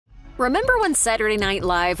Remember when Saturday Night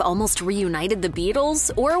Live almost reunited the Beatles?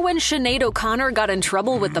 Or when Sinéad O'Connor got in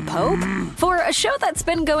trouble with the Pope? For a show that's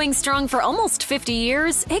been going strong for almost 50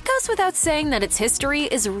 years, it goes without saying that its history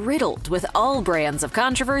is riddled with all brands of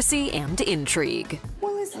controversy and intrigue.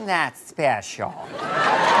 Well, isn't that special?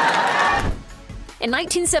 In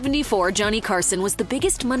 1974, Johnny Carson was the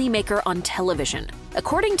biggest moneymaker on television.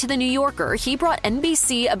 According to The New Yorker, he brought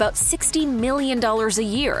NBC about $60 million a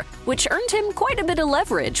year, which earned him quite a bit of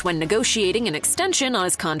leverage when negotiating an extension on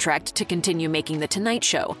his contract to continue making The Tonight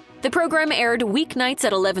Show. The program aired weeknights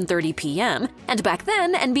at 11:30 p.m., and back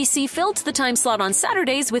then, NBC filled the time slot on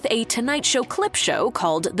Saturdays with a Tonight Show clip show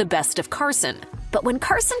called The Best of Carson. But when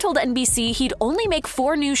Carson told NBC he'd only make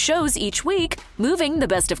 4 new shows each week, moving The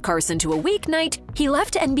Best of Carson to a weeknight, he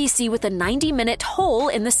left NBC with a 90-minute hole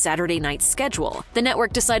in the Saturday night schedule. The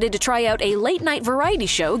network decided to try out a late-night variety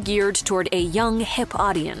show geared toward a young, hip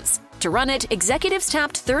audience. To run it, executives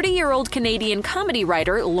tapped 30-year-old Canadian comedy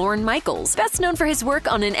writer Lorne, best known for his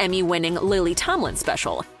work on an Emmy-winning Lily Tomlin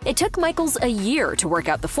special. It took Michaels a year to work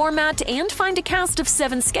out the format and find a cast of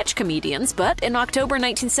 7 sketch comedians, but in October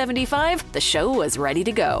 1975, the show was ready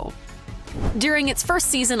to go. During its first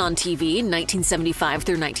season on TV, 1975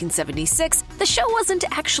 through 1976, the show wasn't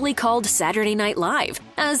actually called Saturday Night Live,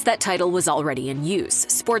 as that title was already in use.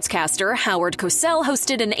 Sportscaster Howard Cosell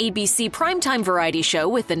hosted an ABC primetime variety show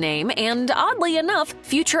with the name, and oddly enough,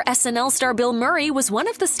 future SNL star Bill Murray was one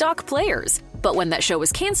of the stock players. But when that show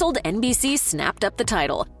was canceled, NBC snapped up the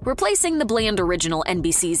title, replacing the bland original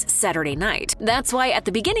NBC's Saturday Night. That's why at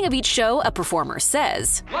the beginning of each show, a performer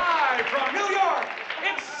says, "Live from New York,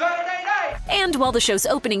 it's Saturday night!" And while the show's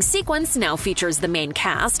opening sequence now features the main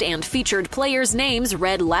cast and featured players' names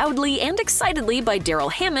read loudly and excitedly by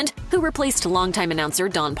Daryl Hammond, who replaced longtime announcer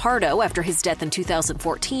Don Pardo after his death in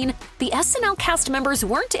 2014, the SNL cast members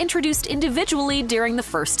weren't introduced individually during the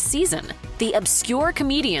first season. The obscure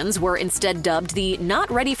comedians were instead dubbed the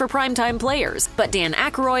not-ready-for-primetime players, but Dan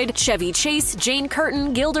Aykroyd, Chevy Chase, Jane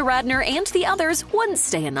Curtin, Gilda Radner, and the others wouldn't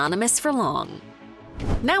stay anonymous for long.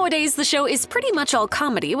 Nowadays, the show is pretty much all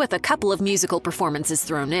comedy with a couple of musical performances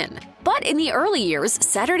thrown in. But in the early years,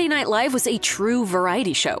 Saturday Night Live was a true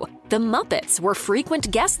variety show. The Muppets were frequent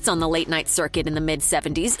guests on the late-night circuit in the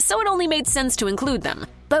mid-70s, so it only made sense to include them.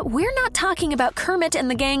 But we're not talking about Kermit and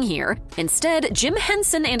the gang here. Instead, Jim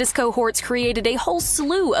Henson and his cohorts created a whole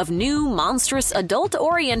slew of new, monstrous,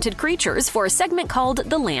 adult-oriented creatures for a segment called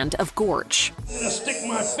The Land of Gorch. I'm gonna stick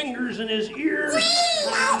my fingers in his ears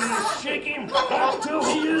and shake him until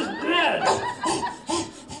he is dead.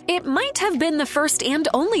 It might have been the first and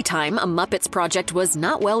only time a Muppets project was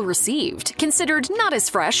not well received. Considered not as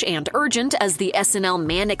fresh and urgent as the SNL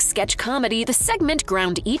manic sketch comedy, the segment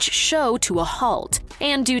ground each show to a halt.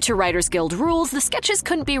 And due to Writers Guild rules, the sketches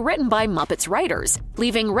couldn't be written by Muppets writers,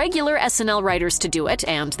 leaving regular SNL writers to do it,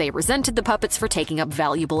 and they resented the puppets for taking up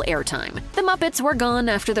valuable airtime. The Muppets were gone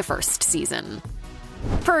after the first season.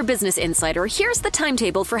 Per Business Insider, here's the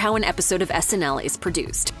timetable for how an episode of SNL is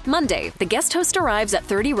produced. Monday, the guest host arrives at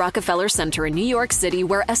 30 Rockefeller Center in New York City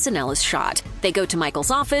where SNL is shot. They go to Michael's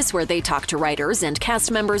office where they talk to writers and cast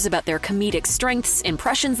members about their comedic strengths,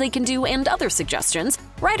 impressions they can do, and other suggestions.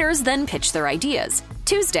 Writers then pitch their ideas.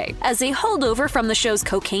 Tuesday, as a holdover from the show's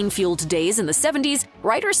cocaine-fueled days in the 70s,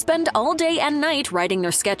 writers spend all day and night writing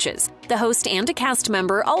their sketches. The host and a cast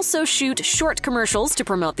member also shoot short commercials to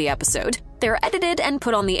promote the episode. They're edited and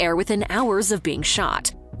put on the air within hours of being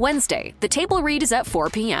shot. Wednesday, the table read is at 4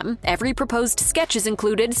 p.m. Every proposed sketch is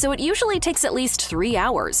included, so it usually takes at least 3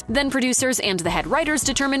 hours. Then producers and the head writers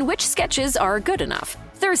determine which sketches are good enough.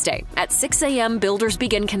 Thursday, at 6 a.m., builders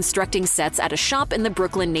begin constructing sets at a shop in the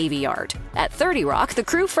Brooklyn Navy Yard. At 30 Rock, the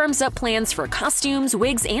crew firms up plans for costumes,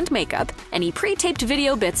 wigs, and makeup. Any pre-taped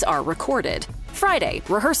video bits are recorded. Friday,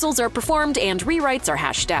 rehearsals are performed and rewrites are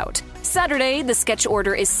hashed out. Saturday, the sketch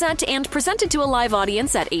order is set and presented to a live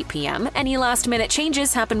audience at 8 p.m. Any last-minute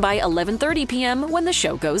changes happen by 11:30 p.m. when the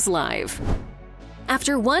show goes live.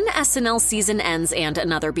 After one SNL season ends and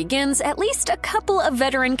another begins, at least a couple of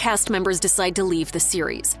veteran cast members decide to leave the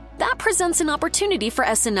series. That presents an opportunity for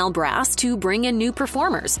SNL brass to bring in new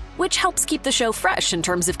performers, which helps keep the show fresh in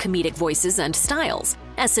terms of comedic voices and styles.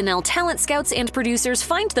 SNL talent scouts and producers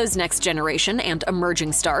find those next generation and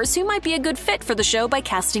emerging stars who might be a good fit for the show by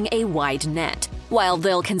casting a wide net. While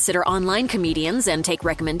they'll consider online comedians and take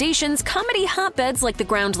recommendations, comedy hotbeds like the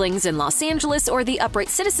Groundlings in Los Angeles or the Upright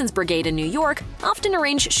Citizens Brigade in New York often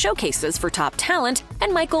arrange showcases for top talent,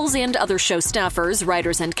 and Michaels and other show staffers,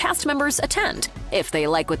 writers, and cast members attend. If they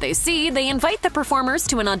like what they see, they invite the performers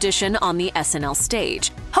to an audition on the SNL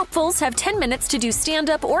stage. Hopefuls have 10 minutes to do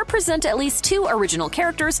stand-up or present at least 2 original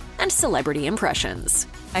characters and celebrity impressions.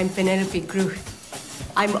 I'm Penelope Cruz.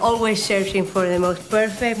 I'm always searching for the most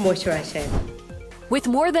perfect moisturizer. With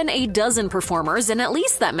more than a dozen performers and at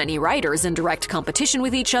least that many writers in direct competition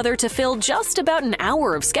with each other to fill just about an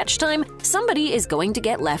hour of sketch time, somebody is going to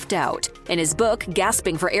get left out. In his book,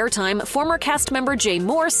 Gasping for Airtime, former cast member Jay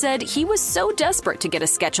Moore said he was so desperate to get a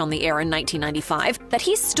sketch on the air in 1995 that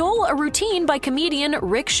he stole a routine by comedian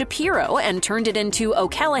Rick Shapiro and turned it into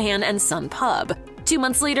O'Callahan and Son Pub. 2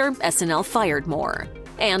 months later, SNL fired Moore.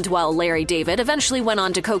 And while Larry David eventually went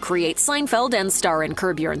on to co-create Seinfeld and star in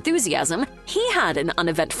Curb Your Enthusiasm, he had an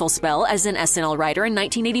uneventful spell as an SNL writer in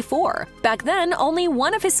 1984. Back then, only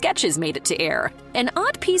one of his sketches made it to air, an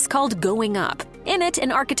odd piece called Going Up. In it,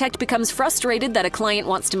 an architect becomes frustrated that a client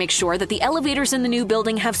wants to make sure that the elevators in the new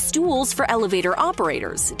building have stools for elevator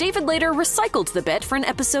operators. David later recycled the bit for an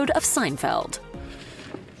episode of Seinfeld.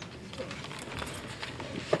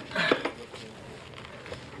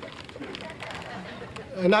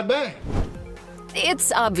 Not bad.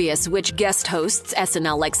 It's obvious which guest hosts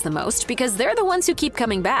SNL likes the most because they're the ones who keep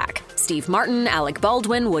coming back. Steve Martin, Alec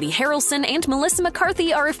Baldwin, Woody Harrelson, and Melissa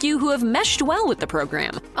McCarthy are a few who have meshed well with the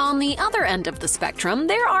program. On the other end of the spectrum,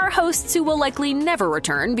 there are hosts who will likely never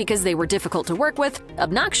return because they were difficult to work with,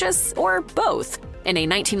 obnoxious, or both. In a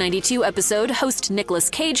 1992 episode, host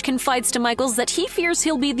Nicolas Cage confides to Michaels that he fears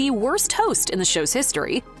he'll be the worst host in the show's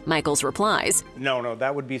history. Michaels replies, No,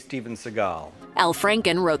 that would be Steven Seagal. Al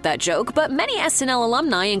Franken wrote that joke, but many SNL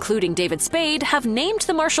alumni, including David Spade, have named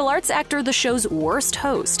the martial arts actor the show's worst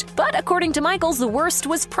host. But according to Michaels, the worst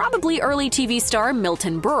was probably early TV star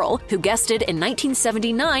Milton Berle, who guested in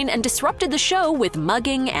 1979 and disrupted the show with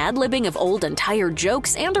mugging, ad-libbing of old and tired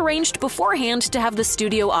jokes, and arranged beforehand to have the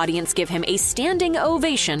studio audience give him a standing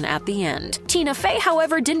ovation at the end. Tina Fey,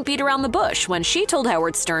 however, didn't beat around the bush when she told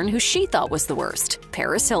Howard Stern who she thought was the worst,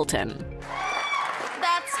 Paris Hilton.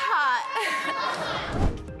 That's hot.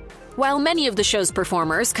 While many of the show's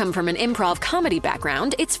performers come from an improv comedy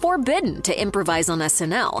background, it's forbidden to improvise on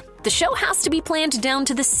SNL. The show has to be planned down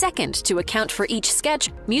to the second to account for each sketch,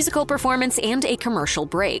 musical performance, and a commercial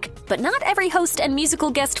break. But not every host and musical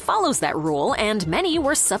guest follows that rule, and many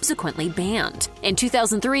were subsequently banned. In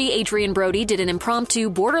 2003, Adrian Brody did an impromptu,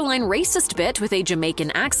 borderline racist bit with a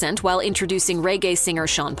Jamaican accent while introducing reggae singer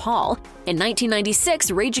Sean Paul. In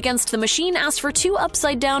 1996, Rage Against the Machine asked for 2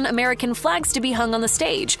 upside-down American flags to be hung on the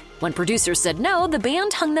stage. When producers said no, the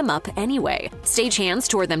band hung them up anyway. Stagehands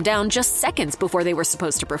tore them down just seconds before they were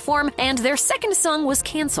supposed to perform, and their second song was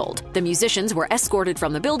canceled. The musicians were escorted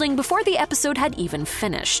from the building before the episode had even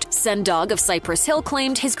finished. Sen Dog of Cypress Hill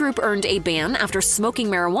claimed his group earned a ban after smoking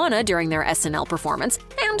marijuana during their SNL performance.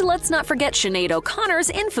 And let's not forget Sinead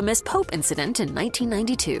O'Connor's infamous Pope incident in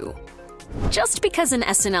 1992. Just because an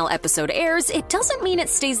SNL episode airs, it doesn't mean it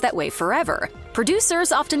stays that way forever.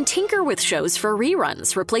 Producers often tinker with shows for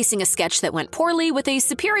reruns, replacing a sketch that went poorly with a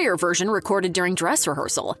superior version recorded during dress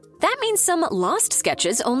rehearsal. That means some lost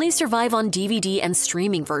sketches only survive on DVD and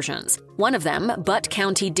streaming versions. One of them, Butt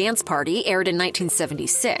County Dance Party, aired in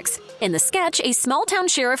 1976. In the sketch, a small-town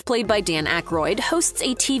sheriff played by Dan Aykroyd hosts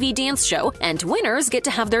a TV dance show, and winners get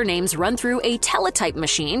to have their names run through a teletype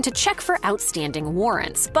machine to check for outstanding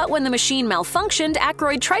warrants. But when the machine malfunctioned,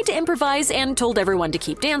 Aykroyd tried to improvise and told everyone to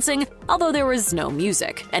keep dancing, although there was no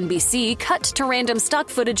music. NBC cut to random stock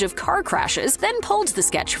footage of car crashes, then pulled the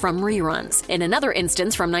sketch from reruns. In another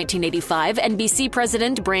instance from 1985, NBC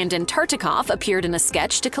president Brandon Tartikoff appeared in a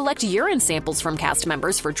sketch to collect urine samples from cast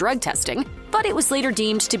members for drug testing, but it was later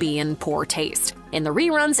deemed to be in poor taste. In the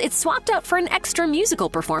reruns, it's swapped out for an extra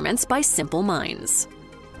musical performance by Simple Minds.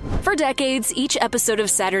 For decades, each episode of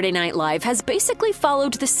Saturday Night Live has basically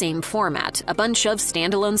followed the same format: a bunch of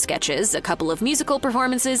standalone sketches, a couple of musical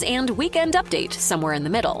performances, and Weekend Update somewhere in the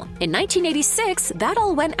middle. In 1986, that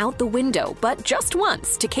all went out the window, but just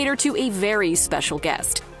once, to cater to a very special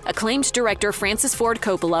guest. Acclaimed director Francis Ford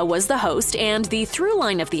Coppola was the host, and the through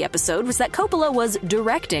line of the episode was that Coppola was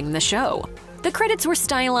directing the show. The credits were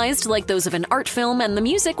stylized like those of an art film, and the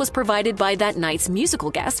music was provided by that night's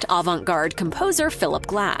musical guest, avant-garde composer Philip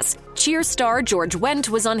Glass. Cheers star George Wendt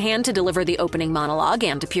was on hand to deliver the opening monologue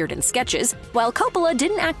and appeared in sketches, while Coppola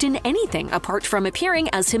didn't act in anything apart from appearing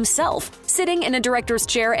as himself, sitting in a director's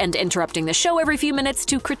chair and interrupting the show every few minutes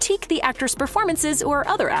to critique the actors' performances or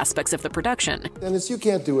other aspects of the production. Dennis, you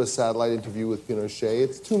can't do a satellite interview with Pinochet.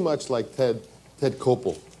 It's too much like Ted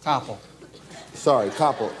Koppel. Koppel. Sorry,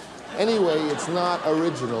 Koppel. Anyway, it's not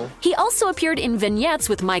original. He also appeared in vignettes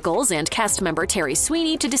with Michaels and cast member Terry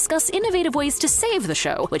Sweeney to discuss innovative ways to save the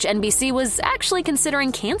show, which NBC was actually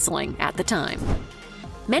considering canceling at the time.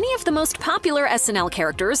 Many of the most popular SNL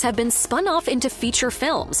characters have been spun off into feature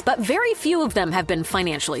films, but very few of them have been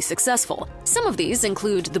financially successful. Some of these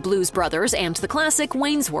include The Blues Brothers and the classic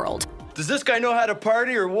Wayne's World. Does this guy know how to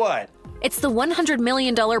party or what? It's the $100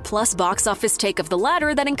 million plus box office take of the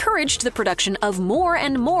latter that encouraged the production of more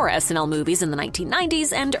and more SNL movies in the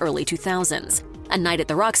 1990s and early 2000s. A Night at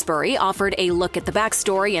the Roxbury offered a look at the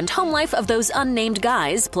backstory and home life of those unnamed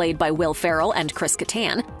guys, played by Will Ferrell and Chris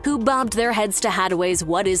Kattan, who bobbed their heads to Hathaway's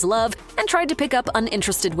What Is Love and tried to pick up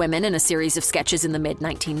uninterested women in a series of sketches in the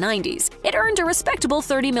mid-1990s. It earned a respectable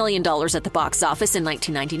 $30 million at the box office in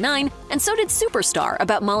 1999, and so did Superstar,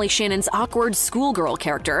 about Molly Shannon's awkward schoolgirl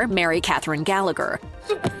character, Mary Catherine Gallagher.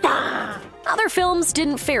 Other films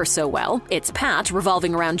didn't fare so well. It's Pat,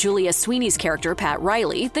 revolving around Julia Sweeney's character Pat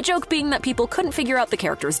Riley, the joke being that people couldn't figure out the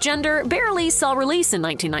character's gender, barely saw release in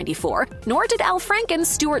 1994, nor did Al Franken's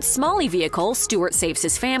Stuart Smalley vehicle Stuart Saves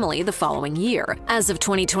His Family the following year. As of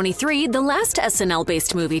 2023, the last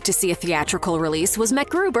SNL-based movie to see a theatrical release was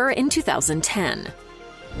MacGruber in 2010.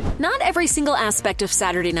 Not every single aspect of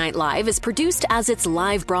Saturday Night Live is produced as its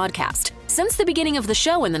live broadcast. Since the beginning of the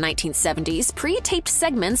show in the 1970s, pre-taped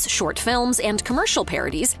segments, short films, and commercial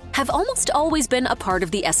parodies have almost always been a part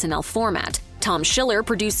of the SNL format. Tom Schiller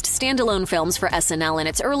produced standalone films for SNL in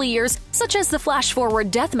its early years, such as the flash-forward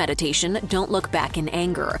death meditation, Don't Look Back in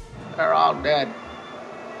Anger. They're all dead.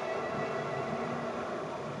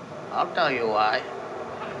 I'll tell you why.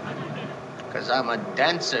 'Cause I'm a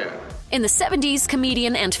dancer. In the 70s,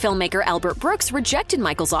 comedian and filmmaker Albert Brooks rejected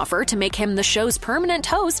Michael's offer to make him the show's permanent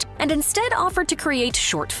host and instead offered to create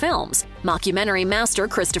short films. Mockumentary master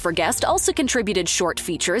Christopher Guest also contributed short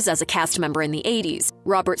features as a cast member in the 80s.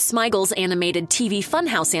 Robert Smigel's animated TV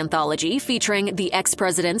Funhouse anthology, featuring the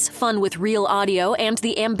ex-presidents, Fun with Real Audio, and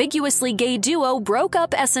the ambiguously gay duo, broke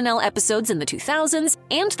up SNL episodes in the 2000s,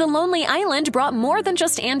 and The Lonely Island brought more than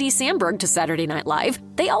just Andy Samberg to Saturday Night Live.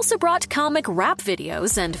 They also brought comic rap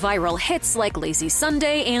videos and viral hits like Lazy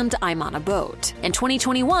Sunday and I'm on a Boat. In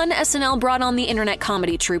 2021, SNL brought on the internet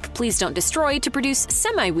comedy troupe Please Don't Destroy to produce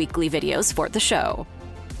semi-weekly videos for the show.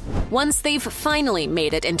 Once they've finally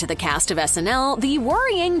made it into the cast of SNL, the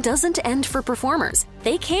worrying doesn't end for performers.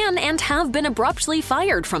 They can and have been abruptly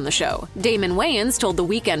fired from the show. Damon Wayans told The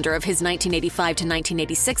Weekender of his 1985 to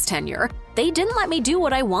 1986 tenure, "They didn't let me do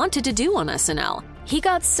what I wanted to do on SNL. He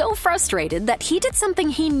got so frustrated that he did something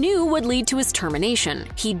he knew would lead to his termination.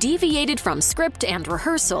 He deviated from script and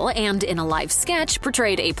rehearsal and, in a live sketch,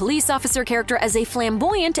 portrayed a police officer character as a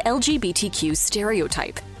flamboyant LGBTQ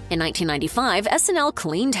stereotype." In 1995, SNL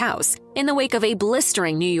cleaned house in the wake of a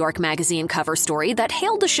blistering New York Magazine cover story that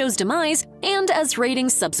hailed the show's demise, and as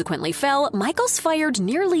ratings subsequently fell, Michaels fired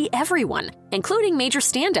nearly everyone, including major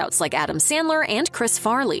standouts like Adam Sandler and Chris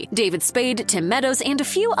Farley. David Spade, Tim Meadows, and a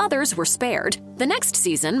few others were spared. The next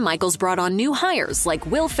season, Michaels brought on new hires like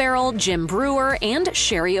Will Ferrell, Jim Brewer, and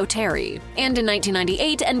Sherry O'Terry. And in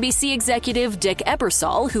 1998, NBC executive Dick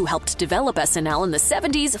Ebersol, who helped develop SNL in the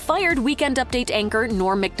 70s, fired Weekend Update anchor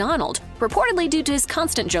Norm Macdonald, reportedly due to his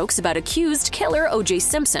constant jokes about accused killer O.J.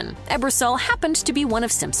 Simpson. Ebersol happened to be one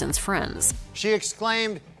of Simpson's friends. She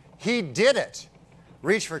exclaimed, "He did it."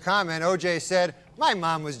 Reached for comment, O.J. said, "My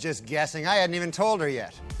mom was just guessing. I hadn't even told her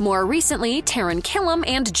yet." More recently, Taran Killam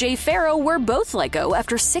and Jay Pharoah were both let go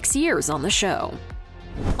after 6 years on the show.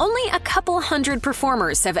 Only a couple hundred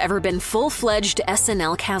performers have ever been full-fledged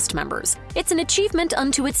SNL cast members. It's an achievement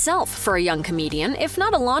unto itself for a young comedian, if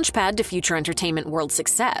not a launchpad to future entertainment world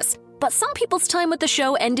success. But some people's time with the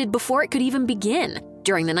show ended before it could even begin.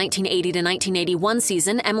 During the 1980 to 1981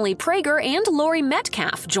 season, Emily Prager and Laurie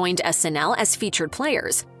Metcalf joined SNL as featured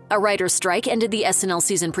players. A writer's strike ended the SNL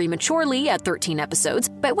season prematurely at 13 episodes,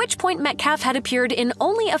 by which point Metcalf had appeared in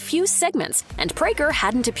only a few segments, and Prager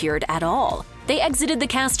hadn't appeared at all. They exited the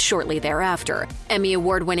cast shortly thereafter. Emmy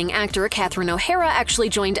Award-winning actor Catherine O'Hara actually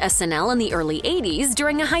joined SNL in the early 80s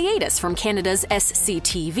during a hiatus from Canada's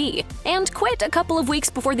SCTV, and quit a couple of weeks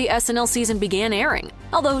before the SNL season began airing,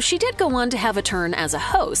 although she did go on to have a turn as a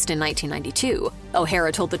host in 1992.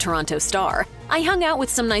 O'Hara told the Toronto Star, "I hung out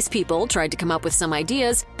with some nice people, tried to come up with some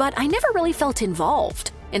ideas, but I never really felt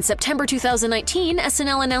involved." In September 2019,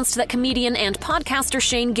 SNL announced that comedian and podcaster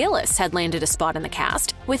Shane Gillis had landed a spot in the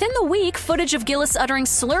cast. Within the week, footage of Gillis uttering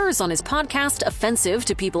slurs on his podcast, offensive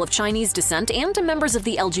to people of Chinese descent and to members of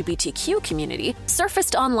the LGBTQ community,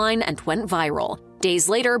 surfaced online and went viral. Days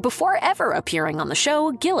later, before ever appearing on the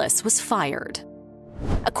show, Gillis was fired.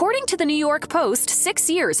 According to the New York Post, 6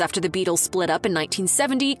 years after the Beatles split up in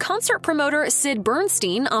 1970, concert promoter Sid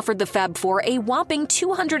Bernstein offered the Fab Four a whopping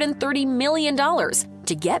 $230 million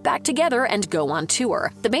to get back together and go on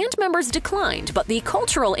tour. The band members declined, but the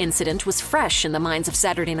cultural incident was fresh in the minds of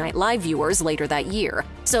Saturday Night Live viewers later that year.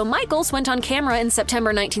 So Michaels went on camera in September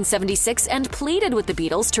 1976 and pleaded with the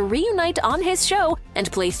Beatles to reunite on his show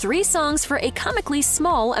and play 3 songs for a comically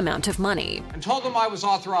small amount of money. And told them I was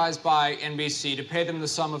authorized by NBC to pay them the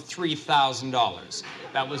sum of $3,000.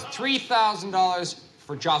 That was $3,000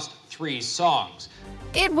 for just 3 songs.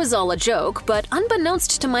 It was all a joke, but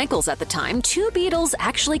unbeknownst to Michaels at the time, 2 Beatles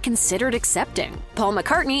actually considered accepting. Paul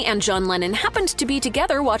McCartney and John Lennon happened to be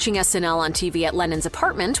together watching SNL on TV at Lennon's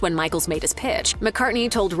apartment when Michaels made his pitch.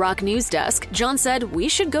 McCartney told Rock News Desk, "John said, we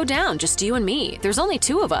should go down, just you and me. There's only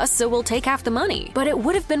 2 of us, so we'll take half the money. But it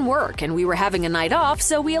would have been work, and we were having a night off,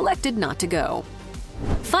 so we elected not to go."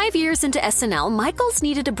 5 years into SNL, Michaels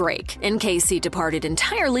needed a break. In case he departed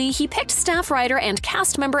entirely, he picked staff writer and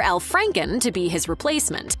cast member Al Franken to be his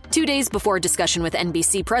replacement. 2 days before a discussion with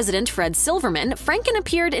NBC president Fred Silverman, Franken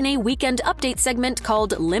appeared in a Weekend Update segment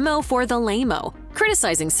called Limo for the Lame-O,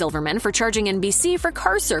 criticizing Silverman for charging NBC for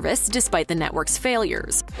car service despite the network's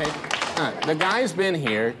failures. Hey, the guy's been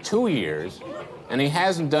here 2 years, and he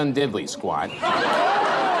hasn't done diddly squat.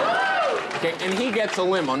 Okay, and he gets a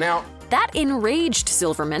limo. Now, that enraged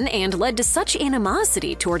Silverman and led to such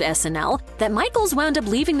animosity toward SNL that Michaels wound up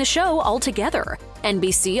leaving the show altogether.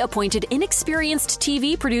 NBC appointed inexperienced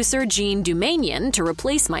TV producer Jean Doumanian to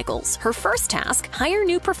replace Michaels. Her first task, hire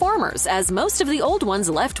new performers, as most of the old ones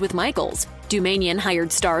left with Michaels. Doumanian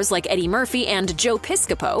hired stars like Eddie Murphy and Joe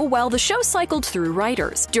Piscopo while the show cycled through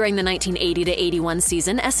writers. During the 1980 to 81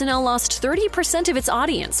 season, SNL lost 30% of its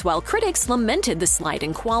audience, while critics lamented the slide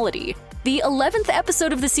in quality. The 11th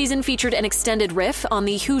episode of the season featured an extended riff on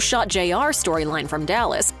the Who Shot JR storyline from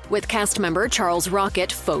Dallas, with cast member Charles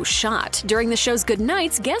Rocket faux shot. During the show's Good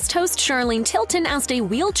Nights, guest host Charlene Tilton asked a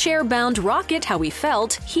wheelchair-bound Rocket how he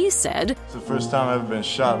felt. He said, "It's the first time I've ever been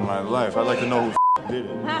shot in my life. I'd like to know who did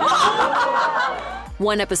it."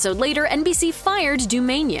 1 episode later, NBC fired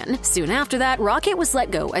Doumanian. Soon after that, Rocket was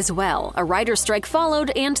let go as well. A writer's strike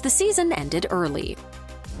followed, and the season ended early.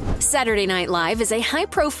 Saturday Night Live is a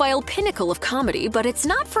high-profile pinnacle of comedy, but it's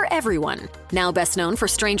not for everyone. Now best known for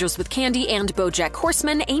Strangers with Candy and BoJack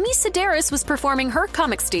Horseman, Amy Sedaris was performing her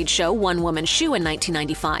comic stage show One Woman Shoe in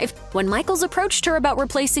 1995 when Michaels approached her about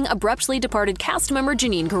replacing abruptly departed cast member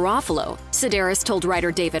Janeane Garofalo. Sedaris told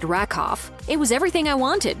writer David Rakoff, "It was everything I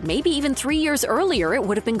wanted. Maybe even 3 years earlier it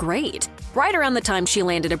would have been great." Right around the time she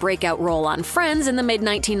landed a breakout role on Friends in the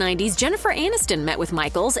mid-1990s, Jennifer Aniston met with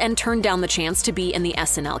Michaels and turned down the chance to be in the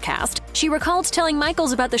SNL cast. She recalled telling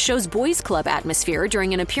Michaels about the show's boys' club atmosphere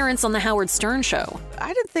during an appearance on The Howard Stern Show.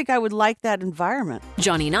 "I didn't think I would like that environment."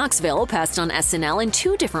 Johnny Knoxville passed on SNL in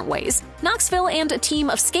 2 different ways. Knoxville and a team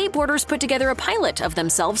of skateboarders put together a pilot of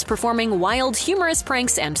themselves performing wild, humorous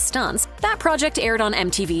pranks and stunts. That project aired on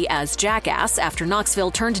MTV as Jackass after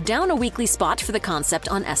Knoxville turned down a weekly spot for the concept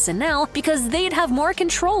on SNL because they'd have more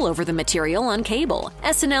control over the material on cable.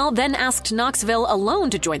 SNL then asked Knoxville alone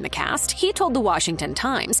to join the cast. He told the Washington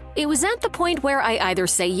Times, "It was at the point where I either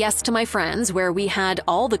say yes to my friends, where we had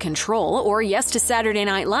all the control, or yes to Saturday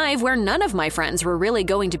Night Live, where none of my friends were really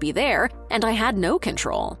going to be there, and I had no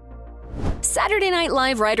control." Saturday Night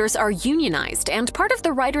Live writers are unionized and part of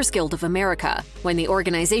the Writers Guild of America. When the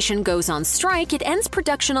organization goes on strike, it ends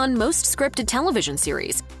production on most scripted television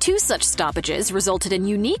series. 2 such stoppages resulted in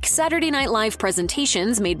unique Saturday Night Live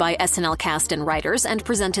presentations made by SNL cast and writers and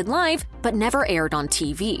presented live, but never aired on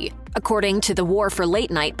TV. According to the War for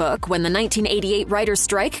Late Night book, when the 1988 writers'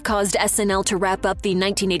 strike caused SNL to wrap up the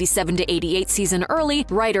 1987 to 88 season early,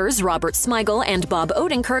 writers Robert Smigel and Bob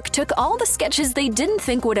Odenkirk took all the sketches they didn't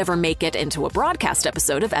think would ever make it into a broadcast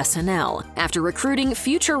episode of SNL. After recruiting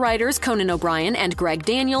future writers Conan O'Brien and Greg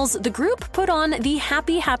Daniels, the group put on the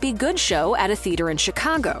Happy Happy Good show at a theater in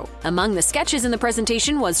Chicago. Among the sketches in the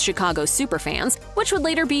presentation was Chicago Superfans, which would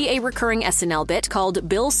later be a recurring SNL bit called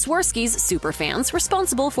Bill Swirsky's Superfans,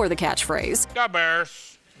 responsible for the catchphrase, "The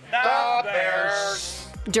Bears." The Bears.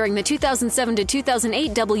 During the 2007 to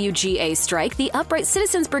 2008 WGA strike, the Upright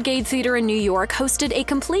Citizens Brigade Theater in New York hosted a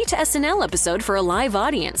complete SNL episode for a live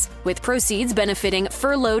audience, with proceeds benefiting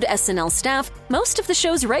furloughed SNL staff. Most of the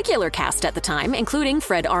show's regular cast at the time, including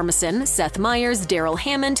Fred Armisen, Seth Meyers, Daryl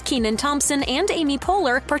Hammond, Kenan Thompson, and Amy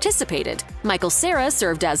Poehler, participated. Michael Cera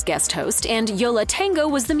served as guest host, and Yola Tango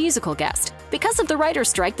was the musical guest. Because of the writer's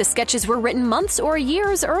strike, the sketches were written months or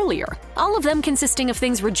years earlier, all of them consisting of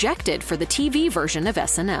things rejected for the TV version of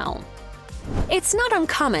SNL. It's not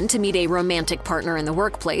uncommon to meet a romantic partner in the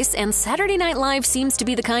workplace, and Saturday Night Live seems to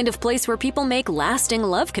be the kind of place where people make lasting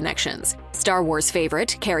love connections. Star Wars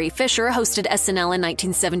favorite Carrie Fisher hosted SNL in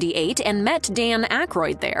 1978 and met Dan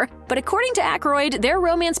Aykroyd there, but according to Aykroyd, their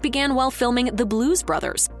romance began while filming The Blues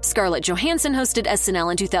Brothers. Scarlett Johansson hosted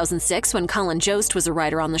SNL in 2006 when Colin Jost was a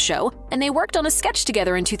writer on the show, and they worked on a sketch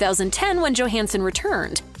together in 2010 when Johansson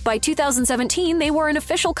returned. By 2017, they were an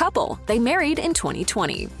official couple. They married in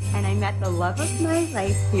 2020. And I met the love of my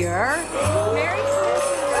life here. Merry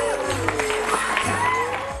Christmas.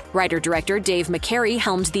 Writer-director Dave McCary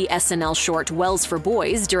helmed the SNL short Wells for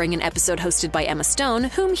Boys during an episode hosted by Emma Stone,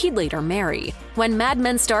 whom he'd later marry. When Mad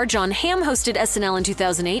Men star John Hamm hosted SNL in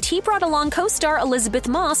 2008, he brought along co-star Elizabeth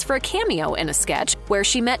Moss for a cameo in a sketch where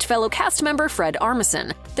she met fellow cast member Fred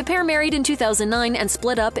Armisen. The pair married in 2009 and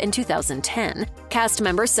split up in 2010. Cast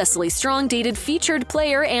member Cecily Strong dated featured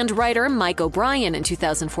player and writer Mike O'Brien in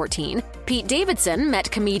 2014. Pete Davidson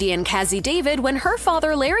met comedian Cazzie David when her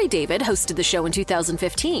father Larry David hosted the show in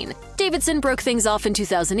 2015. Davidson broke things off in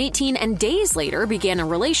 2018 and days later began a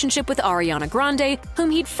relationship with Ariana Grande, whom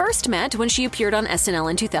he'd first met when she appeared on SNL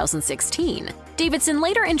in 2016. Davidson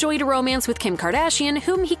later enjoyed a romance with Kim Kardashian,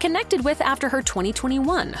 whom he connected with after her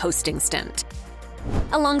 2021 hosting stint.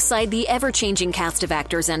 Alongside the ever-changing cast of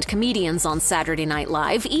actors and comedians on Saturday Night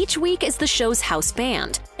Live, each week is the show's house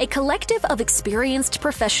band. A collective of experienced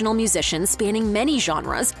professional musicians spanning many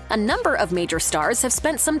genres, a number of major stars have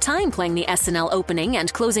spent some time playing the SNL opening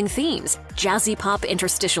and closing themes, jazzy pop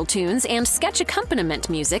interstitial tunes, and sketch accompaniment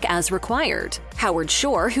music as required. Howard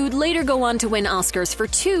Shore, who'd later go on to win Oscars for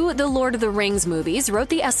 2 The Lord of the Rings movies, wrote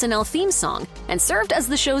the SNL theme song and served as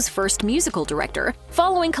the show's first musical director,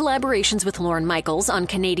 following collaborations with Lorne on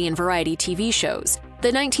Canadian variety TV shows.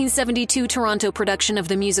 The 1972 Toronto production of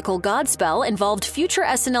the musical Godspell involved future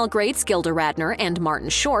SNL greats Gilda Radner and Martin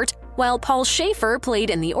Short, while Paul Schaefer played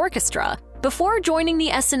in the orchestra. Before joining the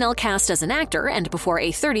SNL cast as an actor and before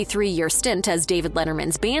a 33-year stint as David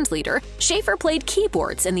Letterman's band leader, Schaefer played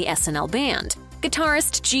keyboards in the SNL band.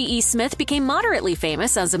 Guitarist G.E. Smith became moderately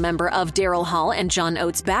famous as a member of Daryl Hall and John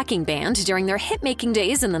Oates' backing band during their hit-making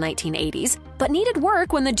days in the 1980s, but needed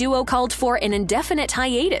work when the duo called for an indefinite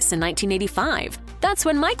hiatus in 1985. That's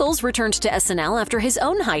when Michaels returned to SNL after his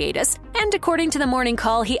own hiatus, and according to the Morning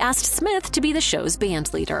Call, he asked Smith to be the show's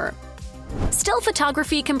band leader. Still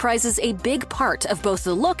photography comprises a big part of both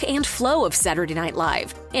the look and flow of Saturday Night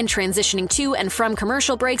Live. In transitioning to and from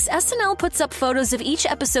commercial breaks, SNL puts up photos of each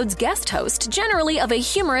episode's guest host, generally of a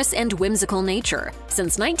humorous and whimsical nature.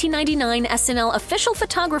 Since 1999, SNL official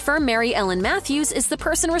photographer Mary Ellen Matthews is the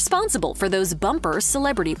person responsible for those bumper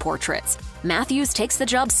celebrity portraits. Matthews takes the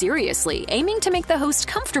job seriously, aiming to make the host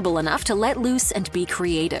comfortable enough to let loose and be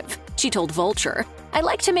creative. She told Vulture, "I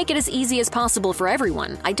like to make it as easy as possible for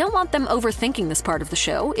everyone. I don't want them overthinking this part of the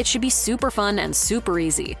show. It should be super fun and super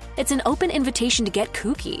easy. It's an open invitation to get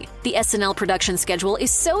kooky." The SNL production schedule is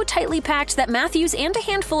so tightly packed that Matthews and a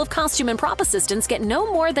handful of costume and prop assistants get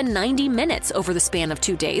no more than 90 minutes over the span of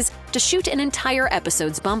 2 days to shoot an entire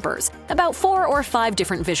episode's bumpers, about 4 or 5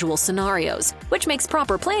 different visual scenarios, which makes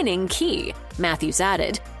proper planning key. Matthews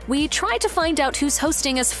added, "We try to find out who's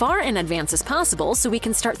hosting as far in advance as possible so we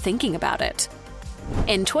can start thinking about it."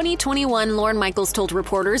 In 2021, Lorne Michaels told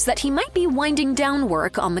reporters that he might be winding down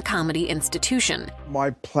work on the Comedy Institution.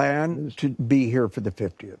 My plan is to be here for the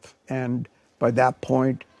 50th, and by that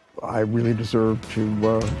point, I really deserve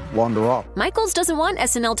to wander off. Michaels doesn't want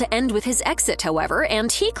SNL to end with his exit, however,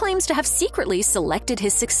 and he claims to have secretly selected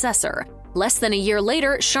his successor. Less than a year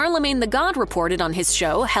later, Charlemagne the God reported on his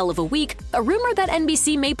show, Hell of a Week, a rumor that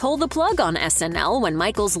NBC may pull the plug on SNL when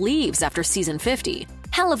Michaels leaves after season 50.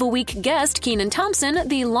 Hell of a Week guest Kenan Thompson,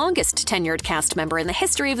 the longest tenured cast member in the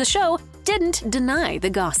history of the show, didn't deny the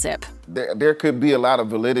gossip. There could be a lot of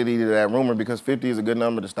validity to that rumor because 50 is a good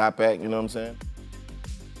number to stop at, you know what I'm saying?